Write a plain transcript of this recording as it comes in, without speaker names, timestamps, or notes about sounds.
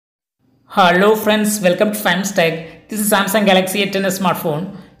Hello friends, welcome to Famous Tech. This is Samsung Galaxy A10s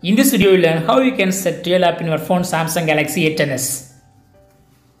smartphone. In this video, you will learn how you can set real app in your phone Samsung Galaxy A10s.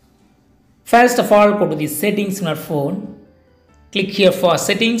 First of all, go to the settings in your phone. Click here for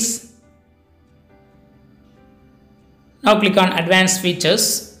settings. Now click on advanced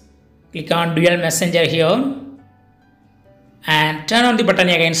features. Click on dual messenger here. And turn on the button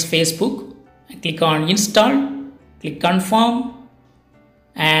against Facebook. Click on install. Click confirm.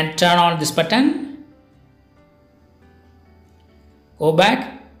 And turn on this button. Go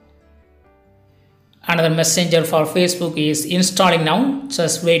back. Another messenger for Facebook is installing now.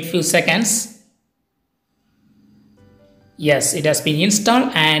 Just wait few seconds. Yes, it has been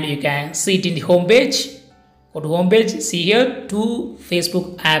installed and you can see it in the home page. Go to home page. See here, two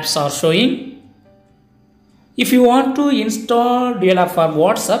Facebook apps are showing. If you want to install dual app for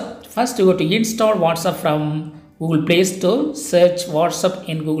WhatsApp, first you go to install WhatsApp from Google Play Store, search WhatsApp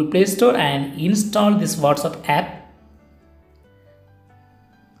in Google Play Store and install this WhatsApp app.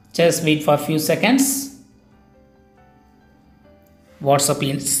 Just wait for a few seconds.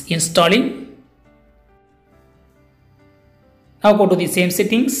 WhatsApp is installing. Now go to the same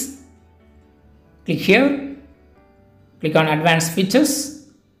settings. Click here. Click on advanced features.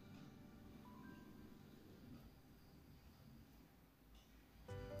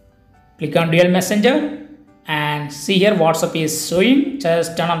 Click on dual messenger. And see here WhatsApp is showing.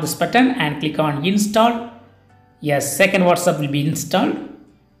 Just turn on this button and click on install. Yes, second WhatsApp will be installed.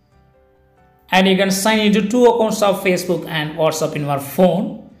 And you can sign into two accounts of Facebook and WhatsApp in your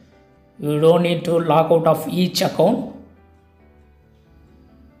phone. You don't need to log out of each account.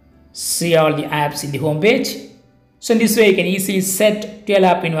 See all the apps in the home page. So in this way you can easily set dual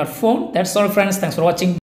app in your phone. That's all friends. Thanks for watching.